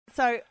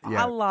So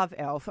Yeah. I love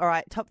Elf. All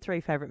right, top 3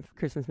 favourite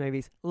Christmas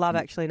movies. Love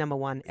actually number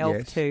 1. Elf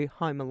Yes. 2,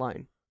 Home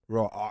Alone.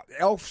 Right.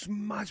 Elf's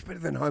much better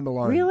than Home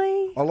Alone.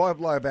 Really? I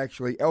love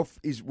actually. Elf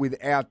is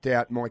without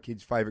doubt my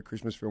kid's favourite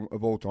Christmas film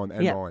of all time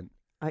and Yep. mine.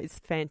 Oh, it's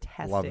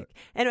fantastic. Love it.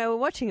 Anyway, we're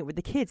watching it with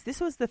the kids.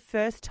 This was the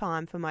first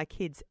time for my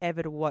kids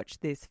ever to watch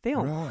this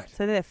film. Right.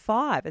 So they're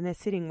 5 and they're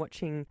sitting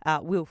watching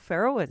Will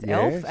Ferrell as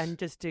Yes. Elf and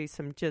just do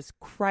some just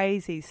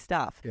crazy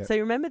stuff. Yep. So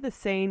you remember the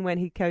scene when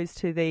he goes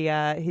to the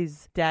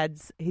his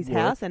dad's Work.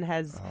 house and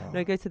has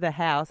goes to the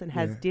house and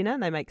has Yeah. dinner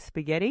and they make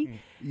spaghetti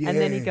Yeah. and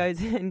then he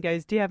goes and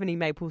goes, "Do you have any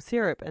maple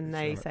syrup?" And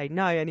they right. say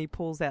no, and he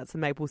pulls out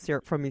some maple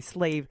syrup from his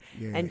sleeve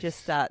and just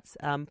Yes. starts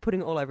putting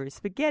it all over his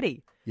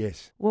spaghetti.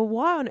 Yes. Well,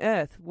 why on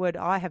earth would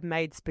I have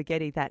made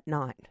spaghetti that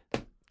night?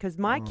 Because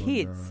my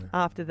kids,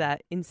 after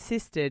that,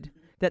 insisted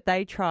that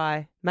they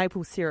try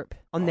maple syrup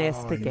on their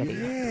spaghetti.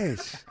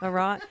 Yes. All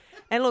right?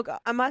 And look,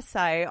 I must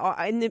say,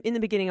 in the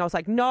beginning, I was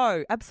like,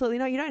 no, absolutely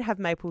no, you don't have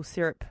maple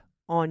syrup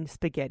on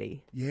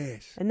spaghetti.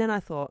 Yes. And then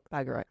I thought,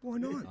 bugger it. Why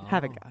not?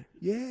 Have a go.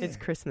 Yeah. It's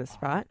Christmas,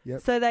 right?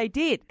 Yep. So they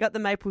did. Got the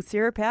maple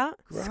syrup out,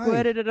 Great.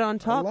 squirted it on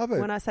top. love it.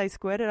 When I say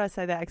squirted, I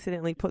say they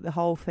accidentally put the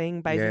whole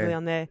thing basically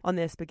Yeah. on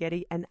their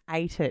spaghetti and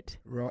ate it.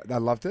 Right. They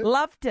loved it.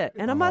 Loved it.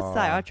 And I must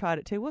say, Oh. I tried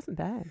it too. It wasn't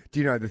bad. Do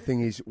you know the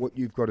thing is, what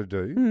you've got to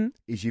do Mm-hmm.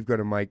 is you've got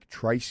to make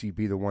Tracy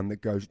be the one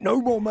that goes,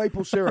 no more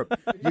maple syrup.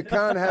 You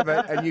can't have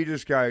it. And you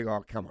just go,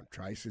 oh, come on,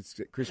 Trace. It's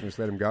Christmas.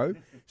 Let him go.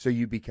 So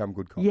you become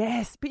good cop.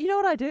 Yes. But you know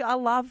what I do? I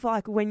love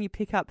like when you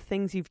pick up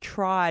things you've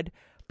tried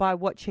by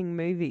watching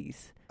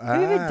movies.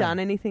 Have you ever done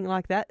anything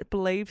like that?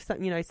 Believed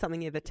something,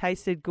 something either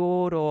tasted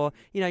good or,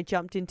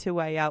 jumped into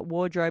a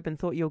wardrobe and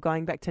thought you were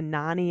going back to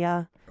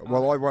Narnia?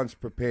 Well, I once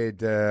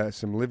prepared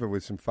some liver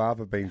with some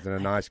fava beans and a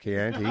nice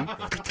Chianti.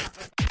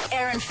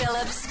 Aaron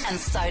Phillips and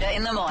Soda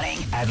in the morning.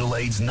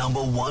 Adelaide's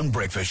 #1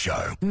 breakfast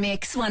show.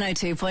 Mix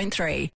 102.3.